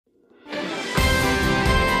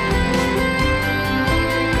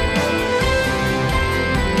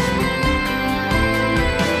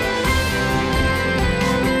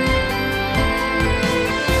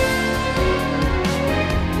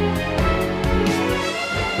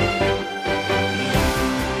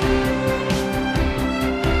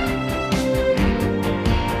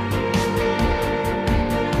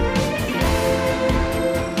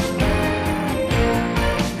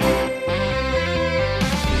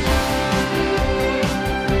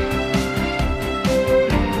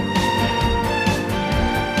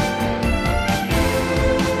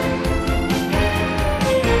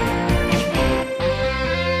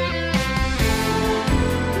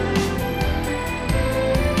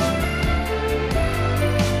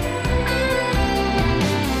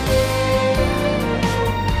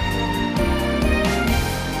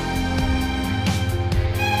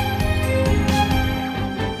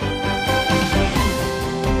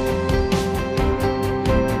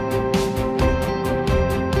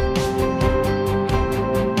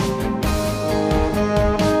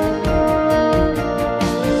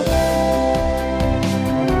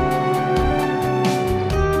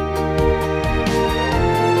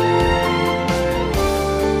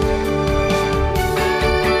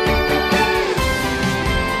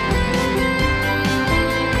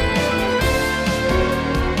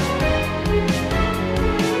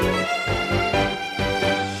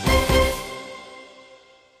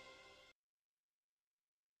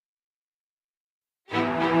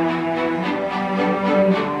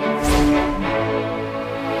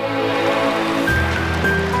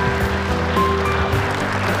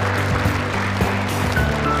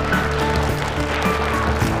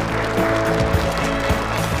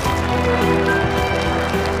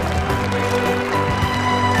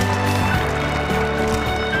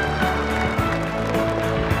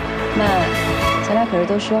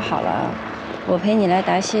都说好了，我陪你来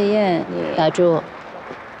答谢宴。打住！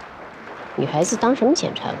女孩子当什么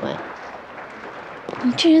检察官？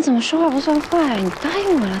你这人怎么说话不算话呀？你答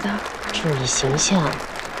应我了的。注意形象，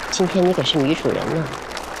今天你可是女主人呢。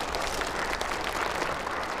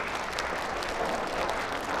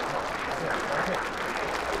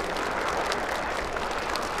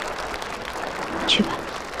去吧。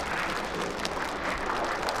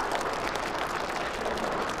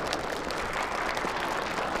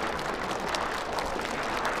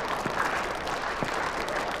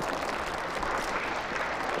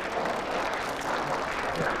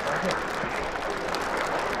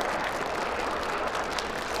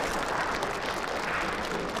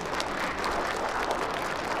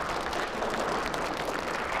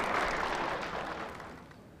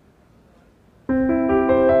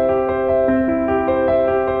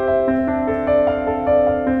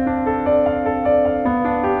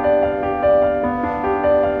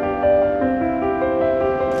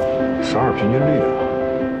12平均率啊！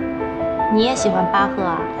你也喜欢巴赫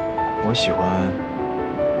啊？我喜欢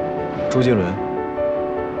周杰伦。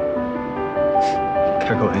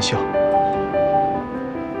开个玩笑。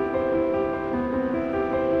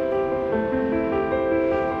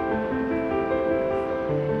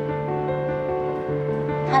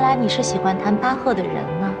看来你是喜欢弹巴赫的人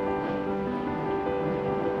呢。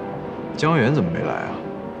江源怎么没来啊？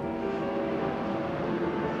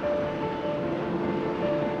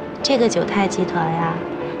这个九泰集团呀，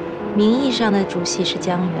名义上的主席是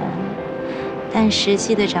江源，但实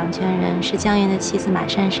际的掌权人是江源的妻子马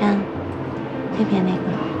珊珊，那边那个。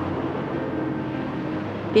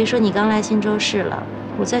别说你刚来新州市了，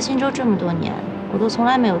我在新州这么多年，我都从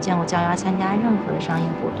来没有见过江源参加任何的商业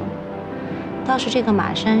活动。倒是这个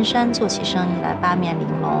马珊珊做起生意来八面玲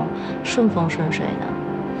珑，顺风顺水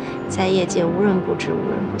的，在业界无人不知，无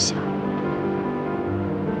人不晓。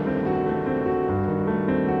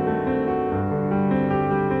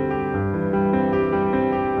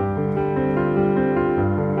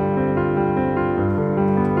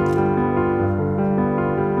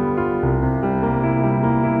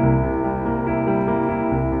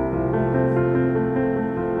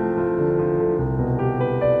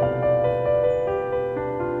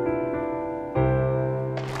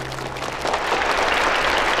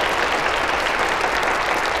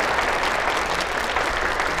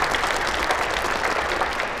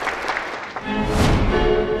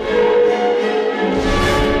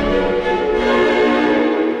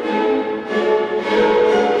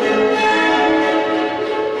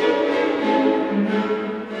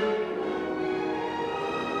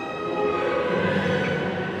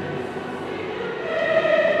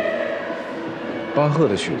巴赫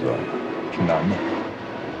的曲子挺难的，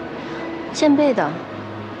现背的。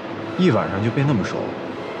一晚上就背那么熟，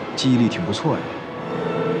记忆力挺不错呀。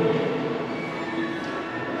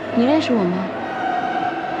你认识我吗？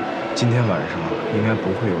今天晚上应该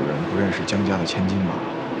不会有人不认识江家的千金吧？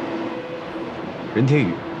任天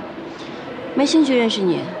宇。没兴趣认识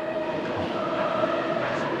你。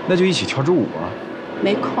那就一起跳支舞啊。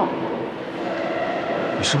没空。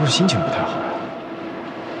你是不是心情不太好呀？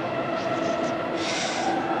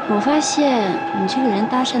我发现你这个人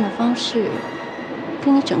搭讪的方式，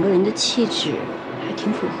跟你整个人的气质还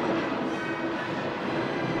挺符合的。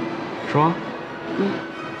是吗？嗯。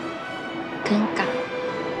尴尬。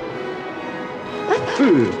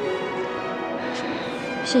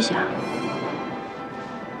谢谢啊。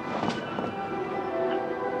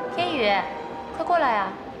天宇，快过来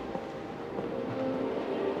啊！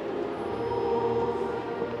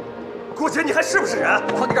顾姐，你还是不是人？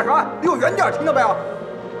我说你干啥？离我远点，听到没有？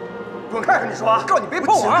滚开！跟你说，告诉你别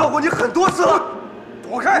碰我！我警告过你很多次了，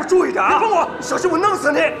躲开！注意点啊！别碰我，小心我弄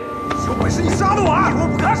死你！有本事你杀了我啊！你以为我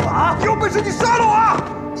不敢是吧？有本事你杀了我啊！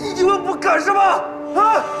你以为我不敢是吧？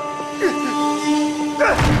啊！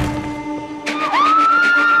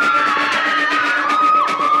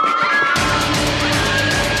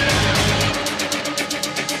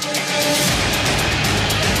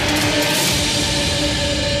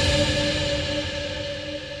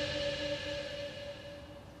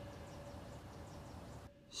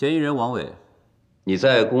嫌疑人王伟，你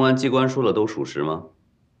在公安机关说的都属实吗？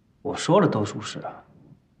我说的都属实，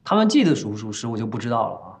他们记得属不属实我就不知道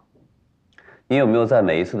了啊。你有没有在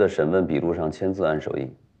每一次的审问笔录上签字按手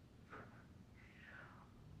印？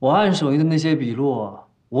我按手印的那些笔录，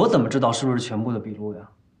我怎么知道是不是全部的笔录呀？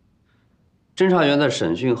侦查员在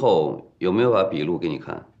审讯后有没有把笔录给你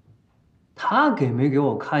看？他给没给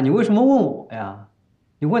我看？你为什么问我呀？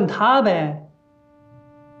你问他呗。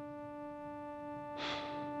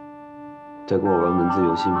在跟我玩文字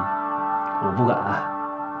游戏吗？我不敢。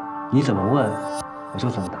你怎么问，我就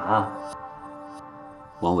怎么答。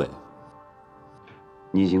王伟，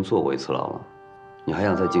你已经坐过一次牢了，你还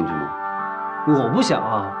想再进去吗？我不想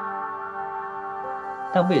啊，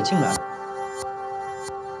但不也进来了？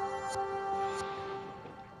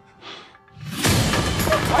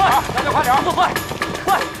快，大家快点，做快，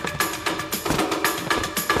快！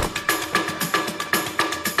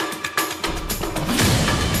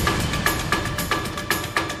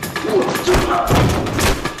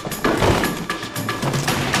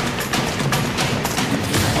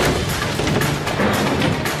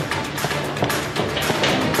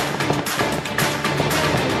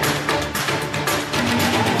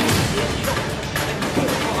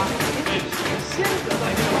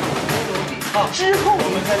之后我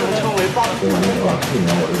们才能称为帮助。去年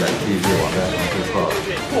我就在地质网站上注册了。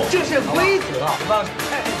这是规则。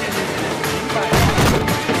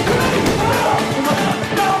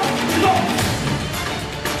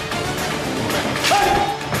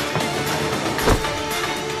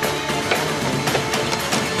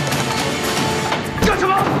干什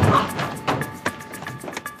么？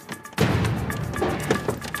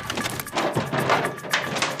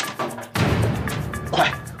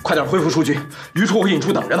快点恢复数据，余处会引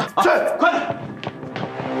出等着呢。是，快点！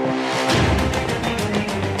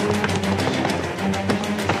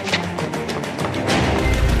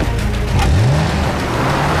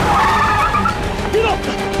别动！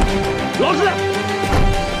老实点！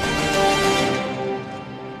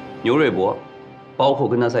牛瑞博，包括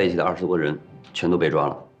跟他在一起的20多个人，全都被抓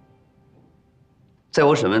了。在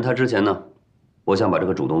我审问他之前呢，我想把这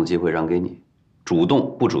个主动的机会让给你。主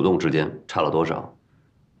动不主动之间差了多少？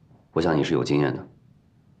我想你是有经验的，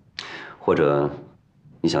或者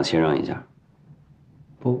你想谦让一下？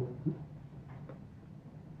不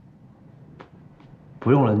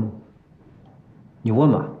用了，你问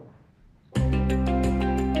吧。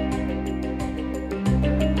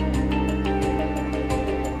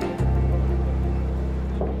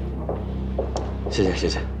谢谢谢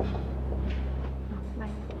谢。哎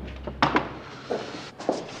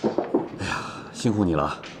呀，辛苦你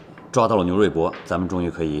了。抓到了牛瑞博，咱们终于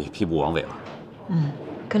可以批捕王伟了。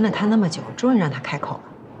跟了他那么久，终于让他开口了。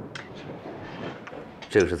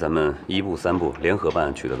这个是咱们1部、3部联合办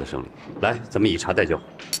案取得的胜利。来，咱们以茶代酒。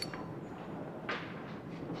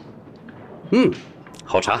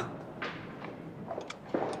好茶。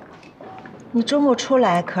你周末出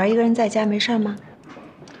来，可儿一个人在家没事吗？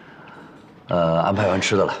安排完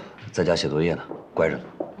吃的了，在家写作业呢，乖着呢。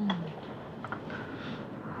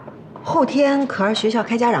后天可儿学校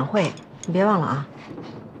开家长会，你别忘了啊。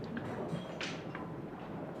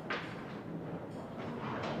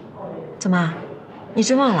怎么，你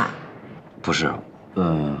真忘了？不是，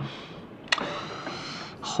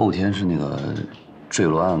后天是那个坠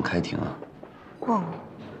楼案开庭啊。哦，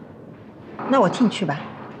那我替你去吧。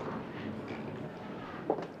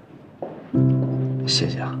谢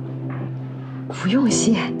谢啊。不用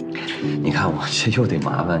谢。你看我这又得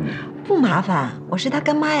麻烦你。不麻烦，我是他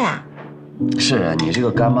干妈呀。是啊，你这个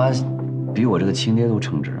干妈，比我这个亲爹都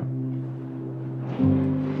称职。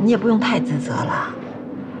你也不用太自责了。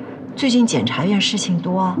最近检察院事情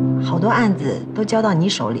多，好多案子都交到你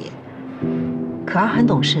手里。可儿很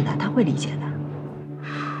懂事的，她会理解的。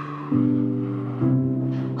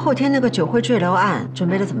后天那个酒会坠楼案准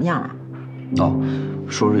备的怎么样了？哦，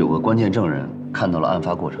说是有个关键证人看到了案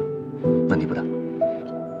发过程，问题不大。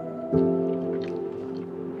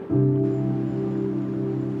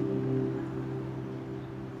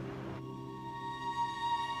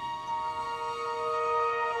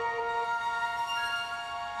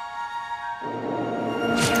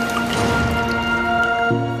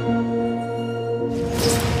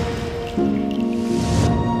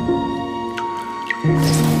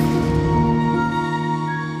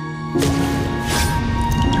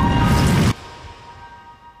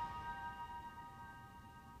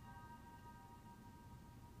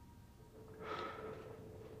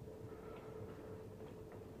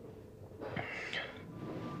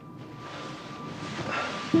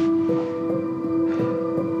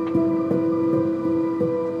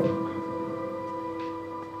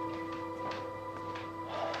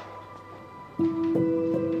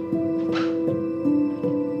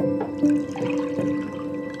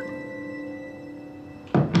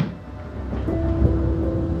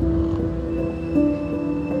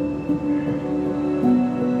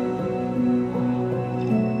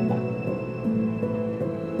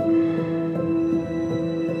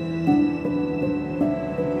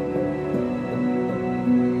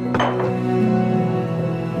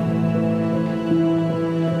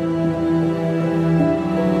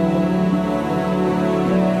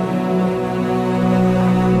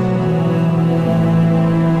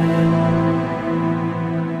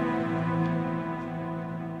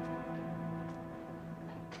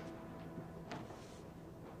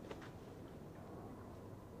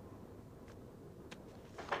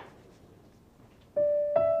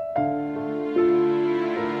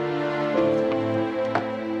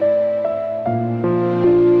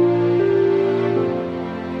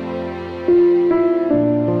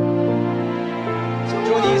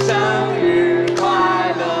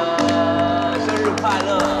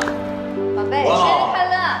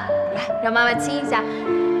让妈妈亲一下。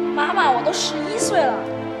妈妈，我都11岁了。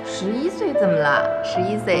11岁怎么了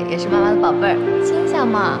？11岁也是妈妈的宝贝儿，亲一下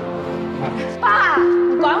嘛。爸，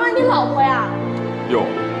你管管你老婆呀。哟，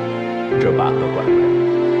这爸可管不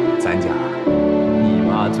了，咱家你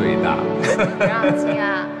妈最大。让我亲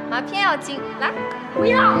啊，妈偏要亲，来。不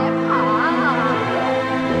要，别跑啊！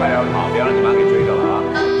快点跑，别让你妈给追着了啊！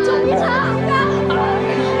周一成，干嘛？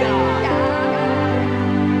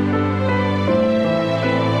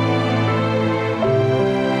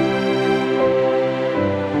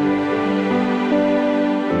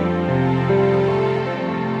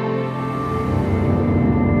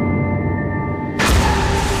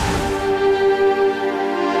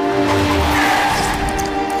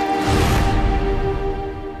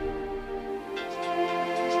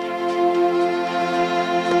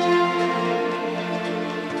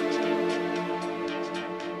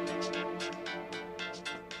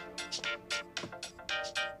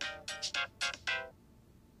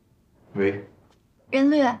喂，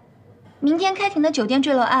任律，明天开庭的酒店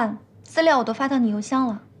坠楼案资料我都发到你邮箱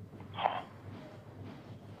了。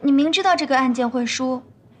你明知道这个案件会输，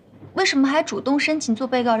为什么还主动申请做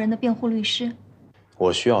被告人的辩护律师？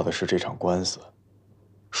我需要的是这场官司，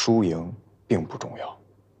输赢并不重要。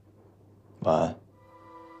晚安。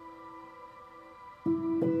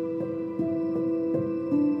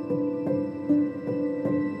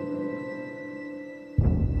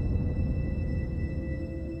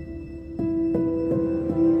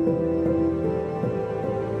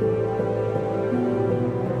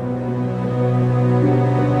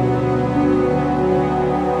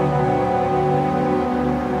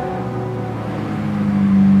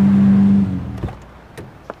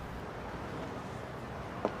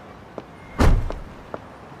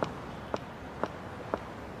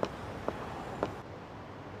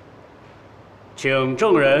请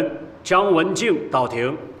证人姜文静到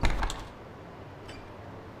庭。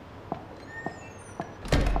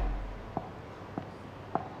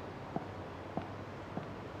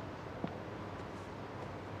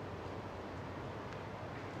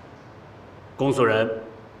公诉人，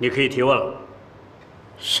你可以提问了。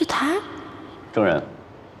是他？证人，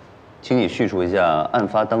请你叙述一下案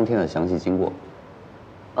发当天的详细经过。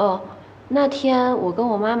哦，那天我跟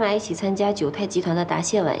我妈妈一起参加九泰集团的答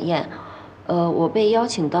谢晚宴。我被邀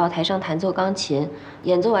请到台上弹奏钢琴，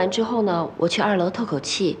演奏完之后呢，我去2楼透口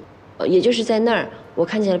气，也就是在那儿，我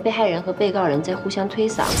看见了被害人和被告人在互相推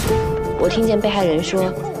搡。我听见被害人说：“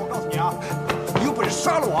我告诉你啊，你有本事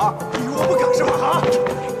杀了我啊！你以为我不敢是吧？啊！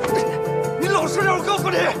你老实点，我告诉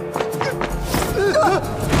你。”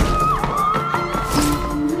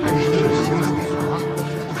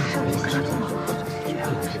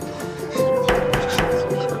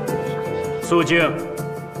肃静。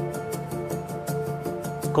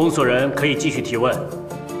公诉人可以继续提问。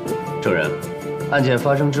证人，案件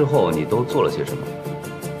发生之后，你都做了些什么？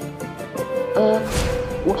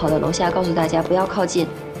我跑到楼下告诉大家不要靠近，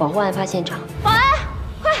保护案发现场。保安，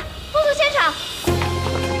快封锁现场！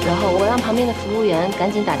然后我让旁边的服务员赶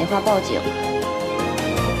紧打电话报警。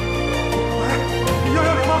喂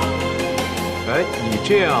，110吗？哎，你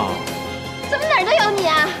这样，怎么哪儿都有你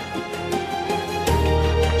啊？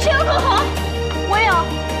谁有口红？我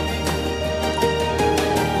有。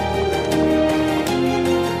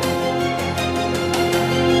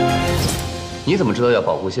你怎么知道要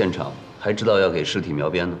保护现场，还知道要给尸体描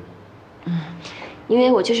边呢？因为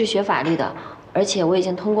我就是学法律的，而且我已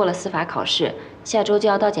经通过了司法考试，下周就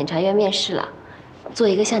要到检察院面试了。做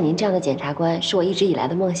一个像您这样的检察官，是我一直以来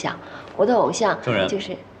的梦想。我的偶像证人就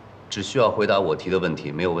是，只需要回答我提的问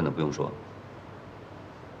题，没有问的不用说。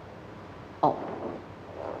哦。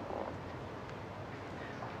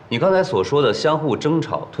你刚才所说的相互争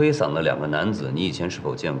吵、推搡的2个男子，你以前是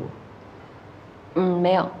否见过？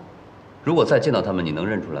没有。如果再见到他们，你能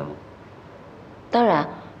认出来吗？当然，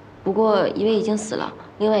不过一位已经死了，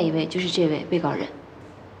另外一位就是这位被告人。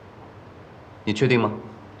你确定吗？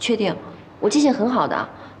确定，我记性很好的，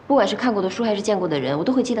不管是看过的书还是见过的人，我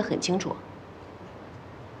都会记得很清楚。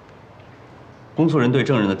公诉人对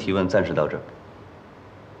证人的提问暂时到这儿。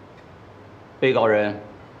被告人，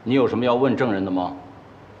你有什么要问证人的吗？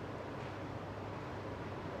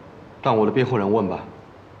让我的辩护人问吧。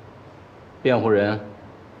辩护人。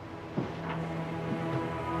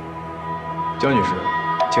姜女士，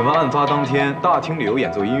请问案发当天大厅里有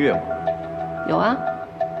演奏音乐吗？有啊。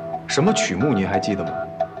什么曲目您还记得吗？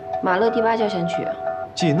马勒第8交响曲。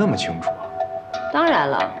记那么清楚啊？当然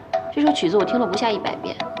了，这首曲子我听了不下100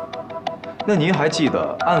遍。那您还记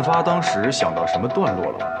得案发当时想到什么段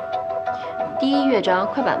落了吗？第1乐章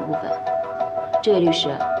快板部分。这位律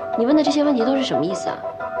师，你问的这些问题都是什么意思啊？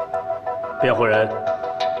辩护人，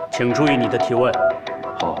请请注意你的提问。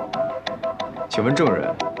好，请问证人，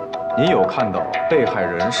您有看到被害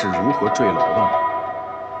人是如何坠楼的吗？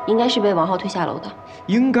应该是被王浩推下楼的。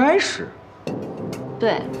应该是。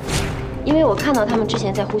对，因为我看到他们之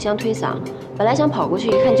前在互相推搡，本来想跑过去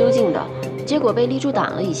一看究竟的，结果被立柱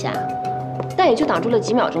挡了一下，但也就挡住了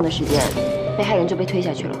几秒钟的时间，被害人就被推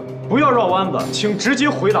下去了。不要绕弯子，请直接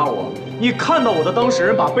回答我，你看到我的当事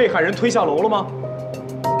人把被害人推下楼了吗？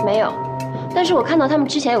没有，但是我看到他们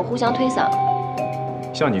之前有互相推搡。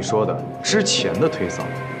像你说的，之前的推搡，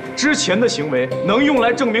之前的行为能用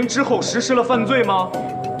来证明之后实施了犯罪吗？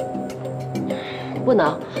不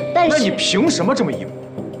能。但是，那你凭什么这么硬？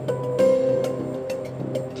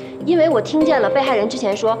因为我听见了被害人之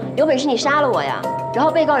前说“有本事你杀了我呀”，然后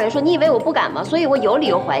被告人说“你以为我不敢吗？”所以我有理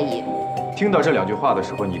由怀疑。听到这2句话的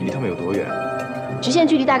时候，你离他们有多远？直线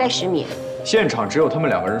距离大概10米。现场只有他们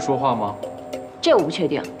2个人说话吗？这我不确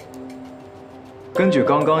定。根据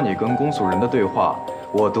刚刚你跟公诉人的对话，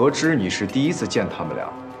我得知你是第一次见他们俩，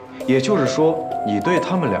也就是说，你对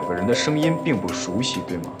他们2个人的声音并不熟悉，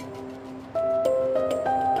对吗？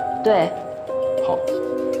对。好，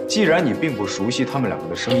既然你并不熟悉他们2个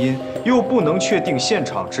的声音，又不能确定现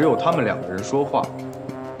场只有他们2个人说话，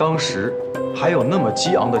当时还有那么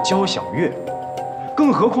激昂的交响乐，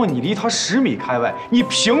更何况你离他10米开外，你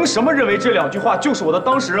凭什么认为这2句话就是我的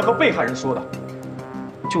当事人和被害人说的？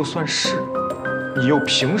就算是，你又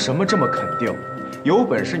凭什么这么肯定？有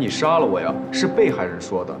本事你杀了我呀，是被害人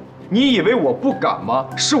说的。你以为我不敢吗？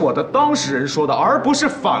是我的当事人说的，而不是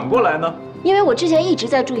反过来呢？因为我之前一直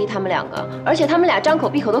在注意他们2个，而且他们俩张口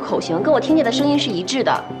闭口的口型跟我听见的声音是一致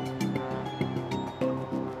的。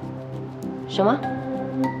什么？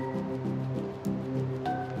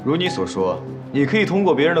如你所说，你可以通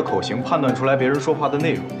过别人的口型判断出来别人说话的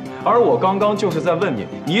内容，而我刚刚就是在问你，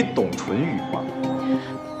你懂唇语吗？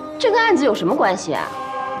这跟案子有什么关系啊？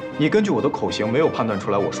你根据我的口型没有判断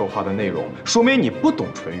出来我说话的内容，说明你不懂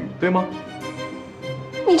唇语，对吗？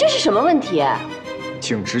你这是什么问题？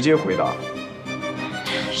请直接回答。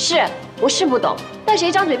我是不懂，但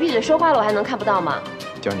谁张嘴闭嘴说话了，我还能看不到吗？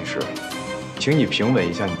江女士，请你平稳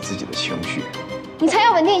一下你自己的情绪。你才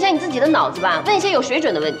要稳定一下你自己的脑子吧，问一些有水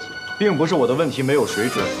准的问题。并不是我的问题没有水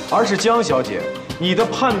准，而是江小姐，你的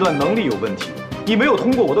判断能力有问题。你没有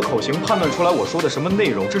通过我的口型判断出来我说的什么内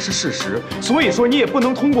容，这是事实。所以说你也不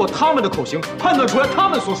能通过他们的口型判断出来他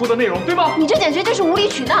们所说的内容，对吗？你这简直就是无理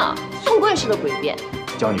取闹，宋棍式的诡辩。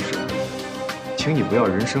江女士，请你不要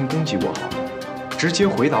人身攻击我好吗？直接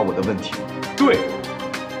回答我的问题，对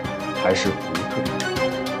还是不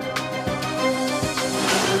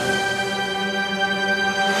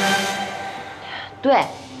对？对。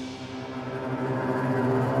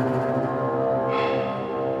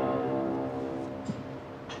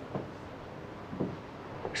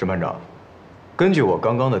审判长，根据我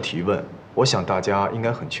刚刚的提问，我想大家应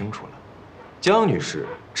该很清楚了。江女士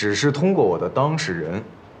只是通过我的当事人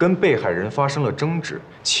跟被害人发生了争执，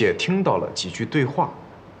且听到了几句对话，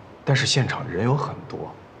但是现场人有很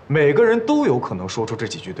多，每个人都有可能说出这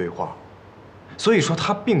几句对话，所以说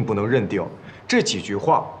她并不能认定这几句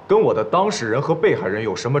话跟我的当事人和被害人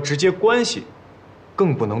有什么直接关系，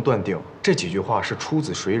更不能断定这几句话是出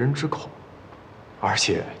自谁人之口。而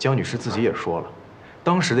且江女士自己也说了，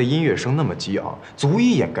当时的音乐声那么激昂，足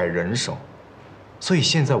以掩盖人声。所以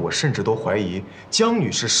现在我甚至都怀疑江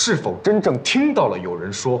女士是否真正听到了有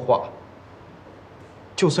人说话。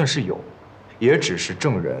就算是有，也只是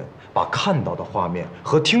证人把看到的画面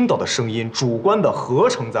和听到的声音主观地合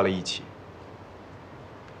成在了一起。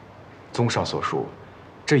综上所述，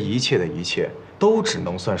这一切的一切都只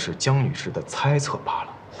能算是江女士的猜测罢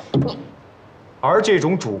了。而这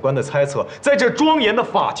种主观的猜测，在这庄严的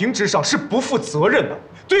法庭之上是不负责任的，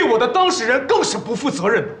对我的当事人更是不负责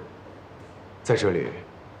任的。在这里，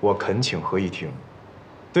我恳请合议庭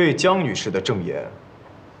对江女士的证言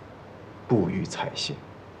不予采信。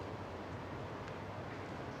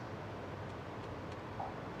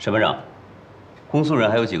审判长，公诉人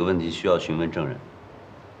还有几个问题需要询问证人，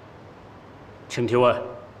请提问。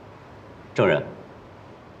证人，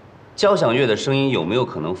交响乐的声音有没有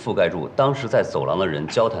可能覆盖住当时在走廊的人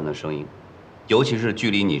交谈的声音，尤其是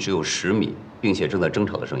距离你只有10米，并且正在争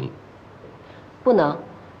吵的声音？不能，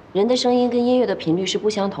人的声音跟音乐的频率是不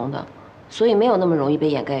相同的，所以没有那么容易被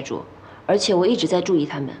掩盖住。而且我一直在注意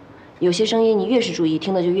他们，有些声音你越是注意，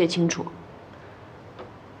听得就越清楚。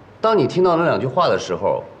当你听到那2句话的时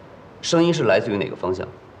候，声音是来自于哪个方向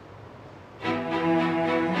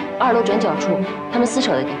？2楼转角处，他们撕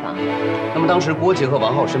扯的地方。那么当时郭杰和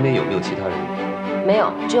王浩身边有没有其他人？没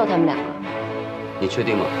有，只有他们2个。你确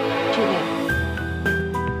定吗？确定。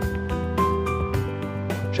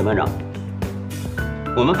审判长，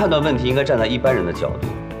我们判断问题应该站在一般人的角度，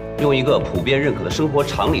用一个普遍认可的生活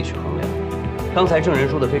常理去衡量。刚才证人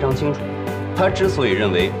说的非常清楚，他之所以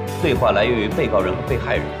认为对话来源于被告人和被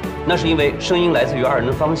害人，那是因为声音来自于二人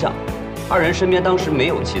的方向，二人身边当时没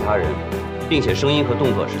有其他人，并且声音和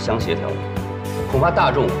动作是相协调的。恐怕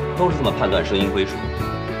大众都是这么判断声音归属。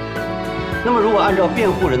那么，如果按照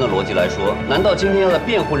辩护人的逻辑来说，难道今天要在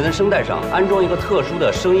辩护人的声带上安装一个特殊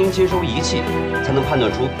的声音接收仪器，才能判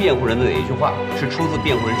断出辩护人的哪一句话是出自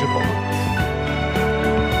辩护人之口吗？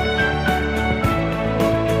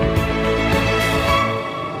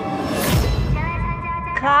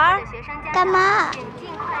可儿，干嘛？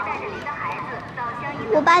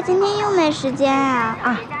我爸今天又没时间啊！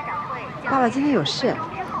啊，爸爸今天有事。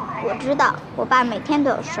我知道，我爸每天都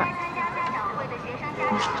有事儿。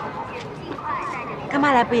干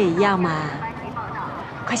妈来不也一样吗？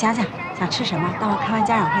快想想，想吃什么？待会儿开完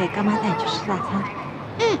家长会，干妈带你去吃大餐。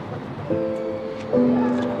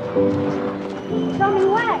赵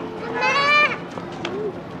明卫，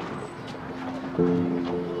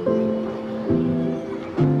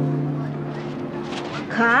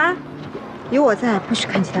可儿，有我在，不许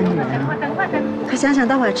看其他女人啊！快想想，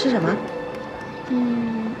待会儿吃什么？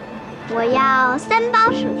我要3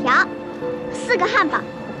包薯条，4个汉堡，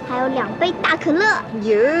还有2杯大可乐。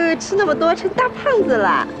哟，吃那么多，成大胖子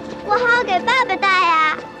了。我还要给爸爸带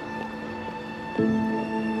呀。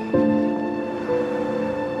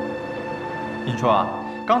听说啊，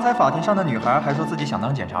刚才法庭上的女孩还说自己想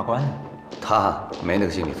当检察官呢。她没那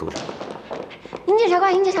个心理素质。尹检察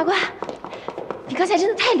官，尹检察官，你刚才真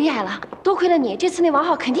的太厉害了，多亏了你，这次那王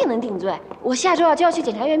浩肯定能定罪。我下周就要去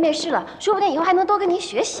检察院面试了，说不定以后还能多跟您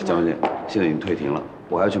学习呢。姜文静，现在已经退庭了，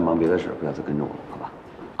我还要去忙别的事，不要再跟着我了，好吧？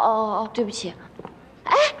哦，对不起。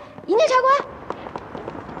哎，尹检察官，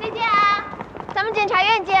再见啊，咱们检察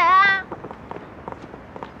院见啊！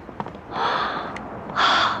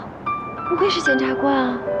不愧是检察官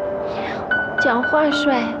啊，讲话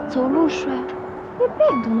帅，走路帅，连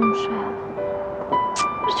病都弄帅了。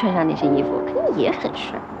不是穿上那身衣服，肯定也很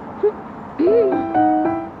帅。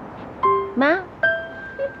妈，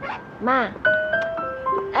妈，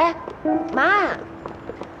哎，妈，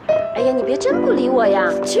哎呀，你别真不理我呀，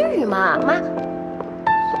至于吗？妈，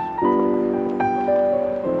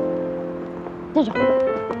那种，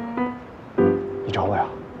你找我呀？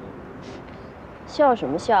笑什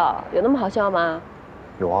么笑？有那么好笑吗？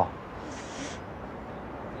有啊。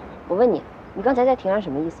我问你，你刚才在庭上什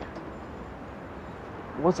么意思啊？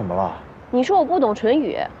我怎么了？你说我不懂唇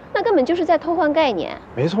语，那根本就是在偷换概念。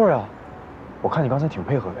没错呀，我看你刚才挺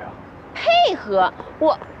配合的呀。配合？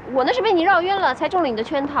我那是被你绕晕了，才中了你的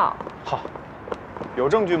圈套。哈，有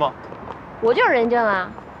证据吗？我就是人证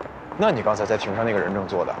啊。那你刚才在庭上那个人证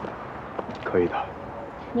做的，可以的。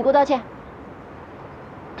你给我道歉。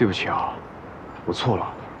对不起啊，我错了。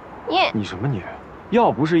你什么你？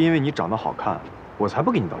要不是因为你长得好看，我才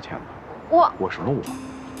不给你道歉呢。我什么我？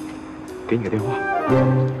给你个电话。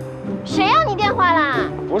谁要你电话啦？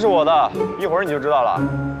不是我的，一会儿你就知道了。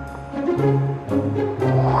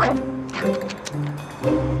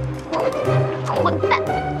混蛋！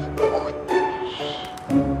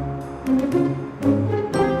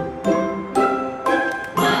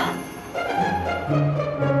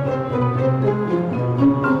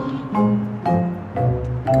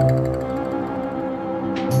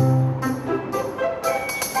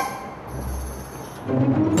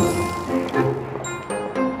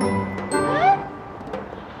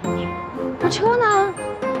我车呢？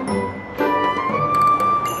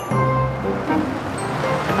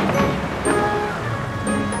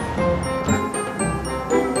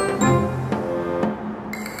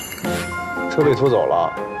车被拖走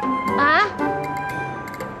了。啊？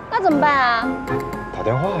那怎么办啊？打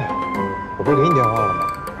电话呀，我不是给你电话了吗？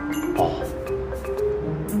哦，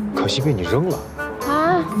可惜被你扔了。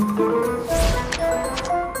啊？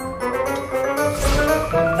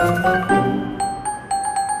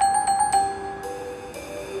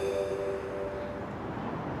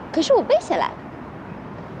可是我背下来了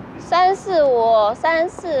，3、4、5、3、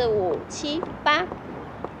4、5、7、8。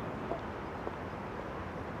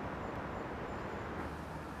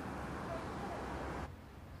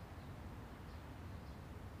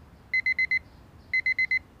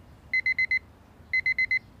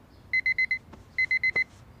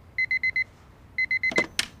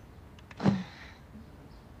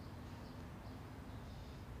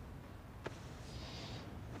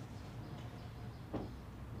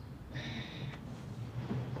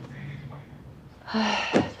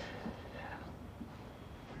唉，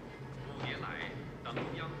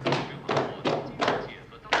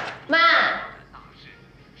妈，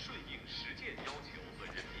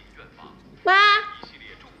妈，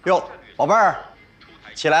哟，宝贝儿，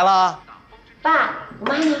起来了？爸，我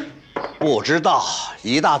妈呢？不知道，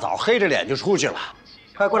一大早黑着脸就出去了。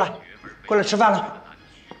快过来，过来吃饭了。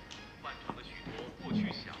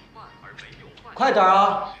快点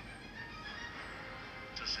啊！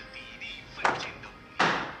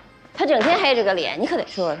他整天黑着个脸，你可得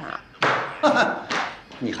说说他。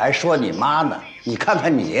你还说你妈呢？你看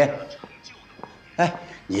看你，哎，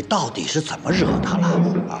你到底是怎么惹他了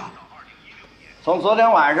啊？从昨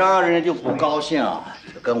天晚上人家就不高兴，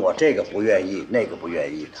就跟我这个不愿意，那个不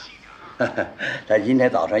愿意的。但今天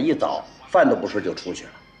早上一早饭都不吃就出去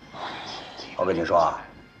了。我跟你说啊，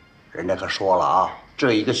人家可说了啊，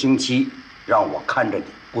这一个星期让我看着你，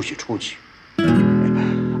不许出去。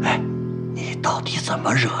哎，你到底怎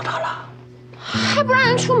么惹他了？还不让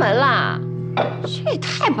人出门啦？这也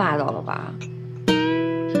太霸道了吧！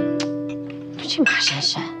这马珊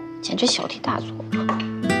珊简直小题大做。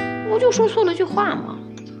我就说错了句话嘛。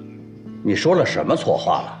你说了什么错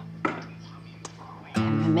话了？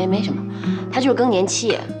没什么，她就是更年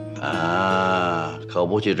期。啊，可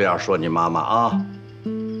不许这样说你妈妈啊！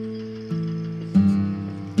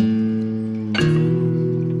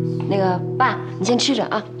那个爸，你先吃着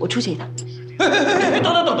啊，我出去一趟。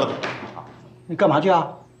等，你干嘛去啊？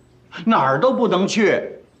哪儿都不能去，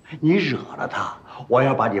你惹了他，我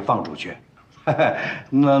要把你放出去。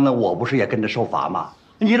那我不是也跟着受罚吗？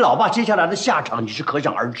你老爸接下来的下场你是可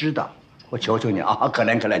想而知的。我求求你啊，可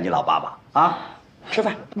怜你老爸吧！啊，吃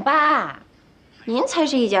饭。爸，您才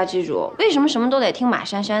是一家之主，为什么什么都得听马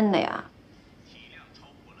珊珊的呀？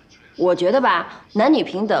我觉得吧，男女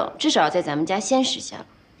平等至少要在咱们家先实现了。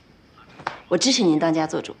我支持您当家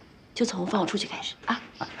做主，就从放我出去开始啊！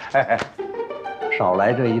哎，少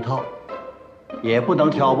来这一套，也不能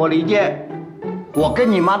挑拨离间。我跟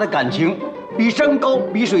你妈的感情比山高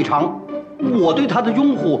比水长，我对她的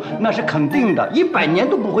拥护那是肯定的，100年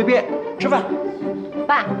都不会变。吃饭。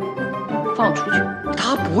爸，放我出去。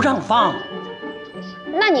他不让放。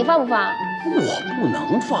那你放不放？我不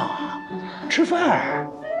能放。吃饭。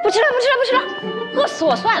不吃了，饿死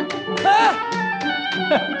我算了。哎，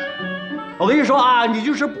我跟你说啊，你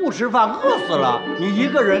就是不吃饭，饿死了，你一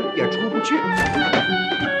个人也出不去。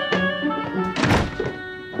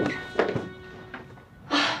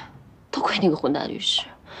多亏那个混蛋律师，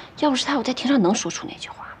要不是他，我在庭上能说出那句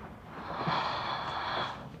话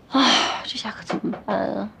吗？啊，这下可怎么办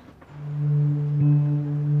啊？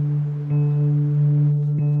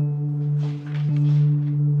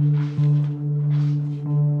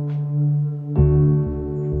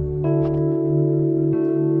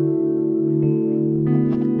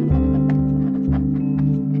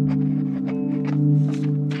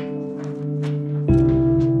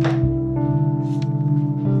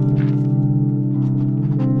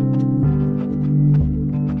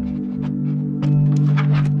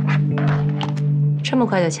这么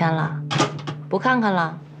快就签了，不看看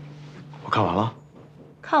了？我看完了。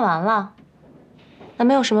看完了，那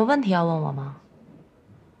没有什么问题要问我吗？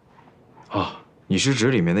啊，你是指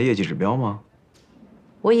里面的业绩指标吗？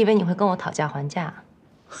我以为你会跟我讨价还价。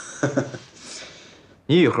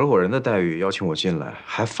你以合伙人的待遇邀请我进来，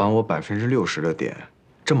还返我60%的点，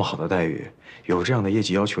这么好的待遇，有这样的业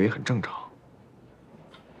绩要求也很正常。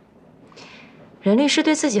任律师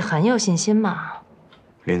对自己很有信心嘛。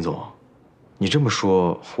林总。你这么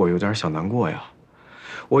说，我有点小难过呀。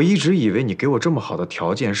我一直以为你给我这么好的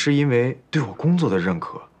条件，是因为对我工作的认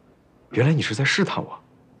可，原来你是在试探我。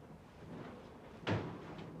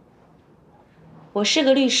我是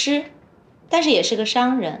个律师，但是也是个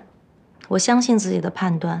商人。我相信自己的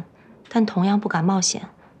判断，但同样不敢冒险。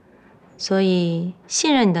所以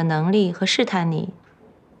信任你的能力和试探你，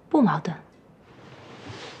不矛盾。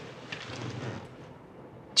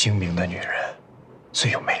精明的女人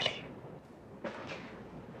最有魅力。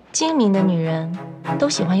精明的女人都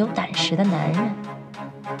喜欢有胆识的男人。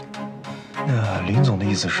那林总的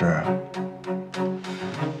意思是？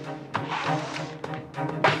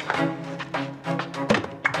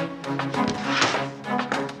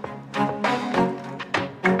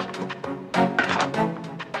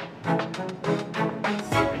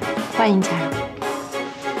欢迎加入。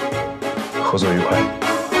合作愉快。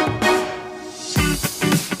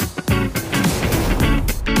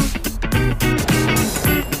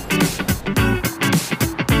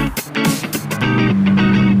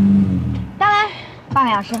半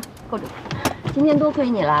个小时够住。今天多亏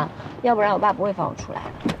你了，要不然我爸不会放我出来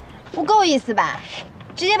的。不够意思吧？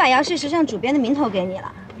直接把《遥视时尚》主编的名头给你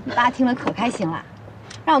了，你爸听了可开心了，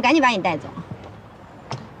让我赶紧把你带走。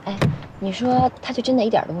哎，你说他就真的一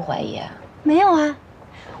点都不怀疑啊？没有啊，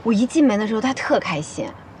我一进门的时候他特开心，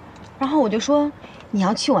然后我就说你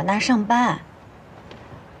要去我那儿上班，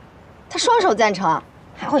他双手赞成，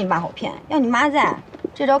还会你爸好骗，要你妈在，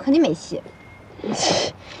这招肯定没戏。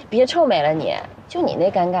别臭美了你，就你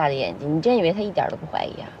那尴尬的眼睛，你真以为他一点都不怀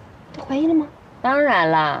疑啊？他怀疑了吗？当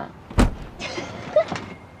然啦。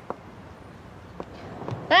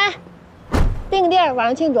来，定个地儿，晚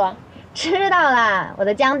上庆祝。知道了，我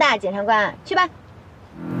的江大检察官，去吧。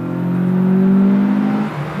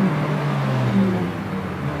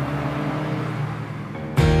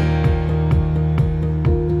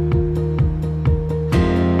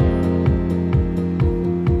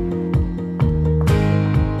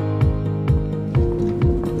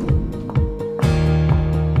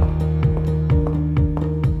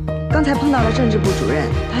刚才碰到了政治部主任，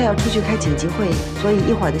他要出去开紧急会议，所以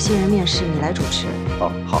一会儿的新人面试你来主持。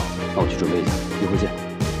哦，好，那我去准备一下，一会儿见。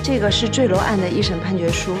这个是坠楼案的一审判决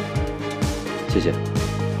书。谢谢。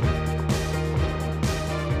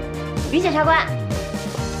于检察官，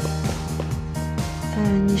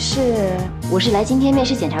你是？我是来今天面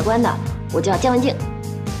试检察官的，我叫姜文静。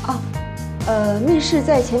哦，面试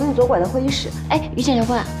在前面左拐的会议室。哎，于检察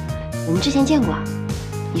官，我们之前见过，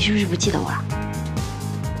你是不是不记得我了？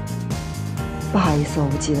不好意思，我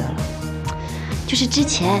不记得了。就是之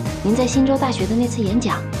前您在新州大学的那次演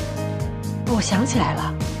讲。我想起来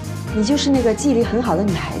了，你就是那个记忆力很好的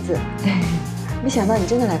女孩子。没想到你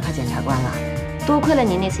真的来考检察官了。多亏了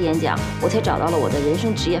您那次演讲，我才找到了我的人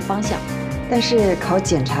生职业方向。但是考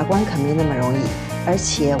检察官可没那么容易，而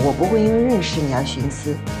且我不会因为认识你而徇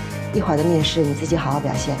私。一会儿的面试你自己好好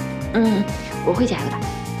表现。我会加油的。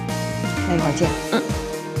那一会儿见。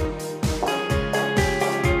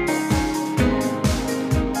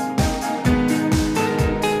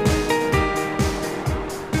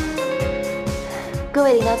各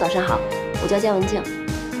位领导早上好，我叫姜文静。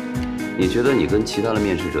你觉得你跟其他的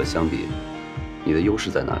面试者相比，你的优势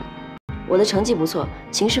在哪里？我的成绩不错，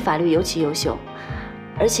刑事法律尤其优秀，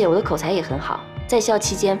而且我的口才也很好，在校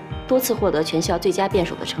期间多次获得全校最佳辩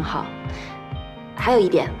手的称号。还有一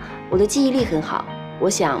点，我的记忆力很好，我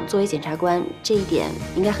想作为检察官，这一点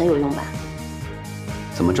应该很有用吧？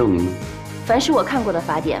怎么证明呢？凡是我看过的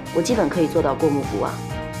法典，我基本可以做到过目不忘。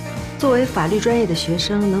作为法律专业的学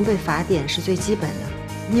生，能背法典是最基本的。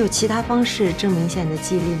你有其他方式证明一下你的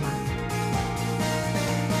记忆力吗？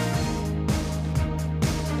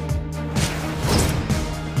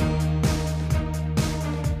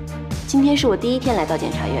今天是我第一天来到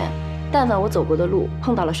检察院，但凡我走过的路，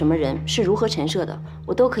碰到了什么人，是如何陈设的，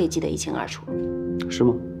我都可以记得一清二楚。是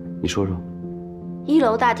吗？你说说。1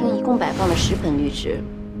楼大厅一共摆放了10盆绿植，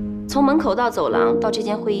从门口到走廊到这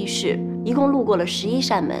间会议室，一共路过了11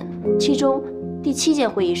扇门，其中第7间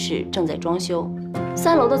会议室正在装修。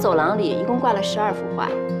3楼的走廊里一共挂了12幅画，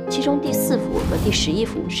其中第4幅和第11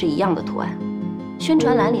幅是一样的图案。宣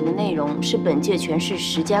传栏里的内容是本届全市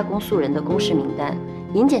10家公诉人的公示名单，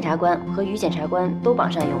尹检察官和于检察官都榜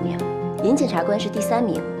上有名，尹检察官是第3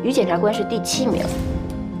名，于检察官是第7名。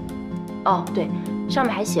哦，对，上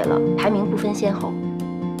面还写了排名不分先后。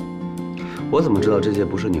我怎么知道这些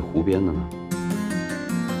不是你胡编的呢？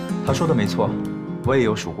他说的没错，我也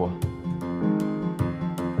有数过。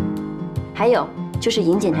还有就是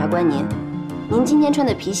尹检察官您今天穿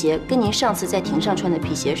的皮鞋跟您上次在庭上穿的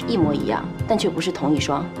皮鞋是一模一样，但却不是同一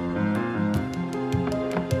双。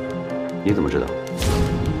你怎么知道？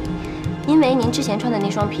因为您之前穿的那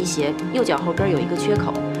双皮鞋右脚后跟有一个缺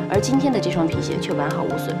口，而今天的这双皮鞋却完好无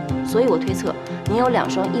损，所以我推测您有2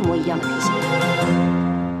双一模一样的皮鞋。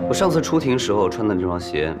我上次出庭时候穿的这双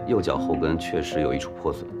鞋右脚后跟确实有一处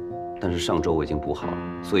破损，但是上周我已经补好了，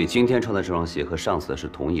所以今天穿的这双鞋和上次的是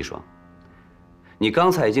同一双。你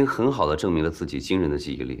刚才已经很好的证明了自己惊人的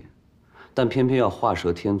记忆力，但偏偏要画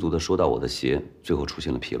蛇添足的说到我的鞋，最后出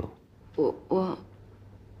现了纰漏。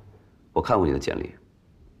我看过你的简历，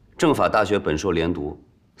政法大学本硕连读，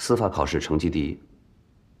司法考试成绩第1。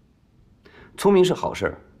聪明是好事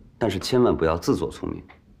儿，但是千万不要自作聪明。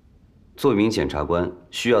做一名检察官，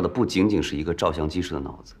需要的不仅仅是一个照相机式的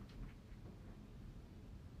脑子。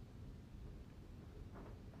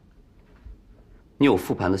你有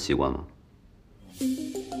复盘的习惯吗？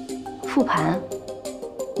复盘？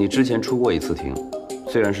你之前出过一次庭，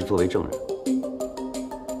虽然是作为证人。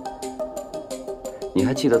你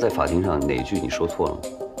还记得在法庭上哪句你说错了吗？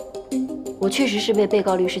我确实是被被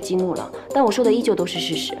告律师激怒了，但我说的依旧都是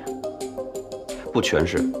事实。不全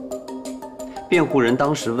是。辩护人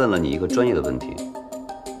当时问了你一个专业的问题，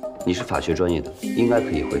你是法学专业的，应该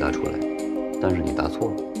可以回答出来，但是你答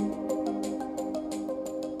错了。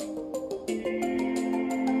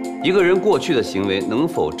一个人过去的行为能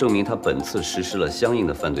否证明他本次实施了相应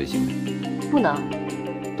的犯罪行为？不能。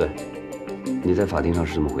对，你在法庭上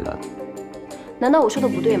是这么回答的。难道我说的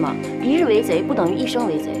不对吗？一日为贼不等于一生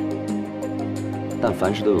为贼。但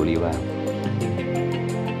凡事都有例外。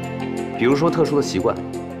比如说特殊的习惯，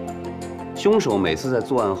凶手每次在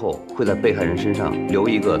作案后会在被害人身上留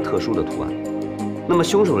一个特殊的图案。那么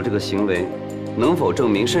凶手的这个行为，能否证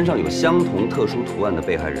明身上有相同特殊图案的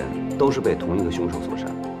被害人都是被同一个凶手所杀？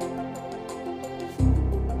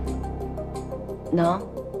能。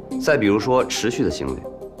再比如说持续的行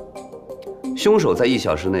为，凶手在1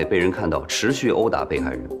小时内被人看到持续殴打被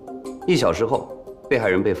害人，1小时后，被害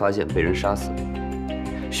人被发现被人杀死。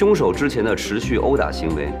凶手之前的持续殴打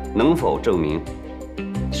行为能否证明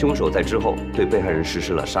凶手在之后对被害人实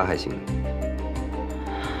施了杀害行为？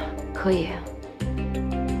可以。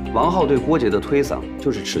王浩对郭杰的推搡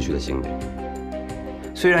就是持续的行为。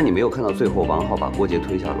虽然你没有看到最后王浩把郭杰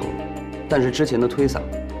推下楼，但是之前的推搡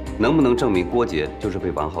能不能证明郭杰就是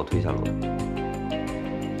被王浩推下楼的？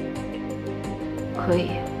可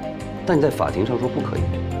以。但你在法庭上说不可以。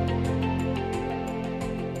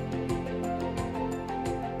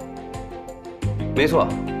没错，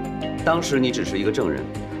当时你只是一个证人，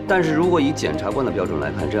但是如果以检察官的标准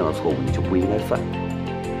来看，这样的错误你就不应该犯。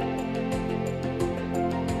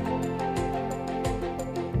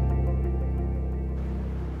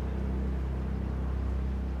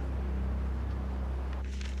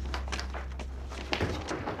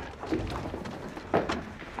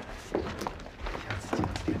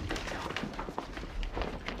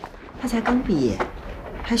他才刚毕业，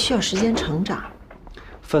还需要时间成长。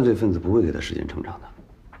犯罪分子不会给他时间成长的。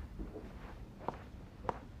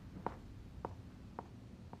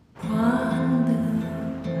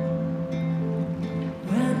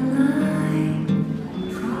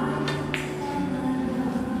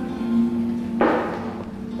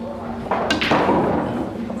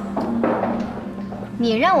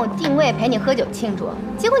你让我定位陪你喝酒庆祝，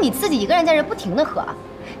结果你自己一个人在这不停的喝。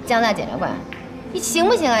江大检察官，你行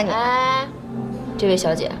不行啊你？哎，这位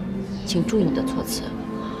小姐，请注意你的措辞。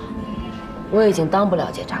我已经当不了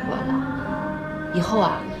检察官了，以后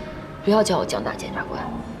啊，不要叫我江大检察官，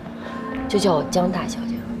就叫我江大小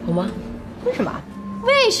姐，好吗？为什么？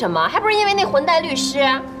为什么？还不是因为那混蛋律师，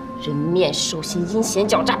人面兽心，阴险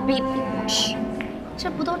狡诈，卑鄙无耻。这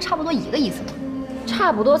不都差不多一个意思吗？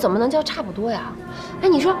差不多怎么能叫差不多呀？哎，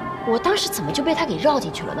你说我当时怎么就被他给绕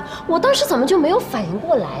进去了呢？我当时怎么就没有反应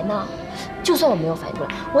过来呢？就算我没有反应过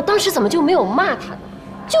来，我当时怎么就没有骂他呢？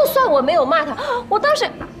就算我没有骂他，我当时，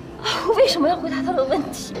我为什么要回答他的问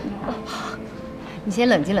题？你先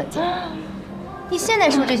冷静冷静。你现在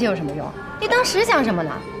说这些有什么用？你当时想什么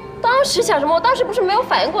呢？当时想什么？我当时不是没有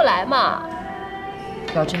反应过来吗？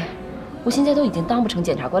表真，我现在都已经当不成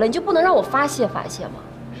检察官了，你就不能让我发泄发泄吗？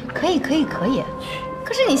可以。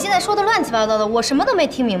可是你现在说的乱七八糟的，我什么都没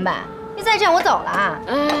听明白。你再这样，我走了啊！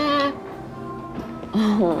哎，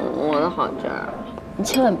我的好侄儿，你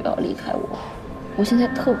千万不要离开我，我现在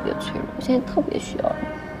特别脆弱，我现在特别需要你，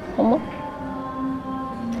好吗？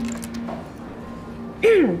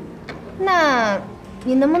那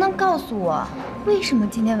你能不能告诉我，为什么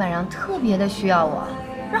今天晚上特别的需要我，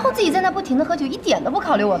然后自己在那不停的喝酒，一点都不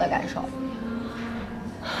考虑我的感受？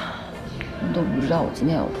你都不知道我今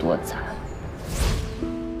天有多惨。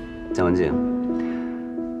江文静，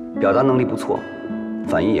表达能力不错，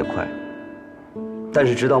反应也快，但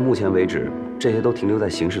是直到目前为止，这些都停留在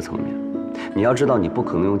形式层面。你要知道，你不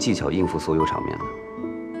可能用技巧应付所有场面的。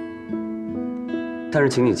但是，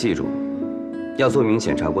请你记住，要做一名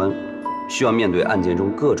检察官，需要面对案件中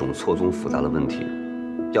各种错综复杂的问题，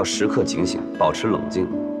要时刻警醒，保持冷静。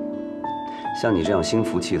像你这样心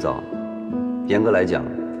浮气躁，严格来讲，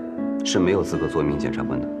是没有资格做一名检察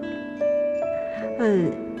官的。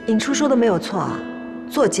尹初说的没有错啊，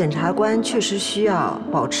做检察官确实需要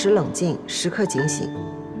保持冷静，时刻警醒，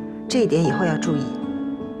这一点以后要注意。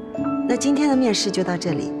那今天的面试就到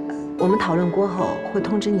这里，我们讨论过后会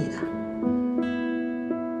通知你的。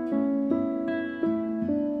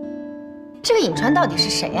这个尹川到底是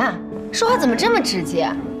谁呀？说话怎么这么直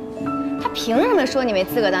接？他凭什么说你没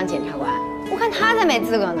资格当检察官？我看他才没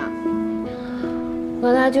资格呢。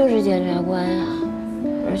可他就是检察官呀，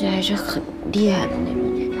而且还是很厉害的那种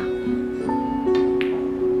检察官。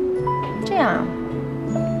这样，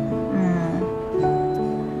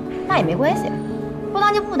那也没关系，不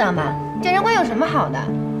当就不当吧。检察官有什么好的？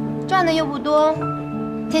赚的又不多，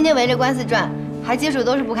天天围着官司转，还接触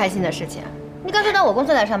都是不开心的事情。你干脆到我公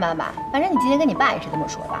司来上班吧，反正你今天跟你爸也是这么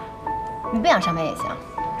说的。你不想上班也行，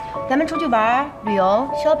咱们出去玩、旅游、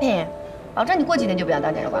shopping， 保证你过几天就不想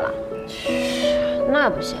当检察官了。那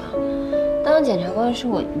不行，当检察官是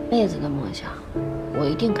我一辈子的梦想，我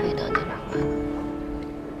一定可以当检察官。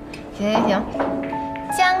行，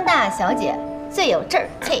江大小姐最有志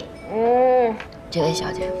气。这位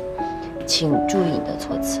小姐，请注意你的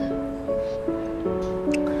措辞。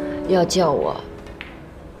要叫我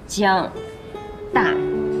姜大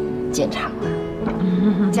检察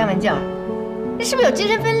官。姜文静，你是不是有精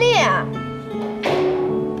神分裂啊？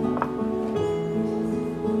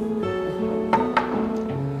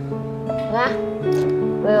来，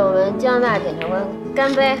为我们姜大检察官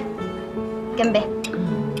干杯！干杯！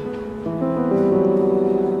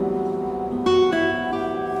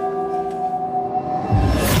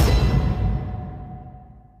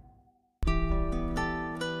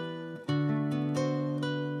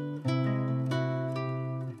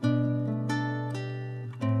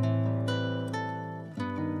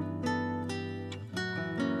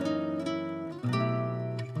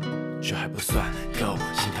这还不算够，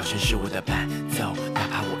心跳声是我的伴奏，哪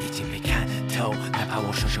怕我已经被看透，哪怕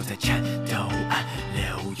我双手在颤抖，暗流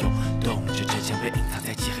涌动着真相被隐藏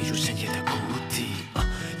在漆黑如深夜的谷底。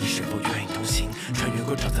你是否愿意同行，穿越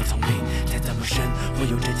过沼泽丛林，再怎么深，会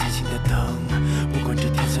有着前行的灯。不管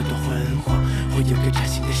这天色多昏黄，会有个崭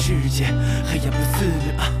新的世界，黑暗不肆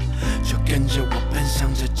虐就跟着我奔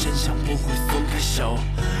向这真相，不会松开手，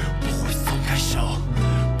不会松开手，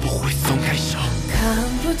不会松开手。看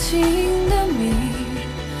不清的谜，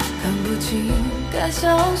看不清该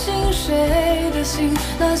相信谁的心。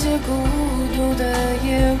那些孤独的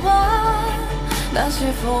夜晚，那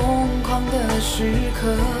些疯狂的时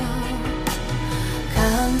刻，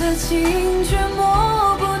看得清却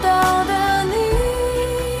摸不到的你，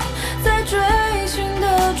在追寻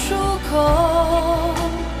的出口，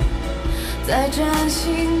在崭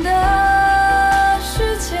新的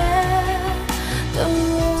世界等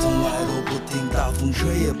我。大风吹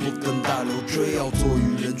也不跟大流追，要做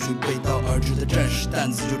与人群背道而驰的战士，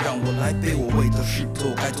担子就让我来背，我为的是做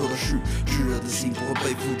我该做的事。炙热的心不会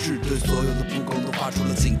被复制，对所有的不公都发出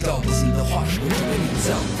了警告。不幸的话是会成为影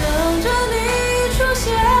像。等着你出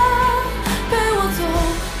现，陪我走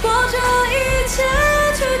过这一切，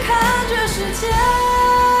去看这世界，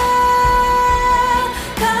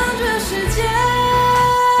看这世界。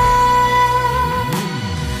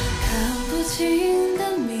看不清的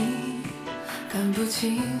谜，看不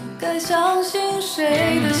清该相信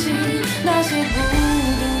谁的心。那些孤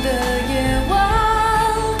独的夜晚，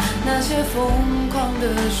那些疯狂的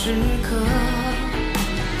时刻，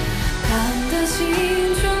看得清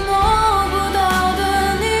却摸不到的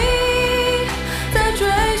你，在追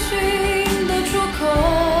寻的出口，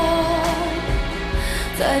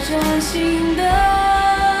在崭新的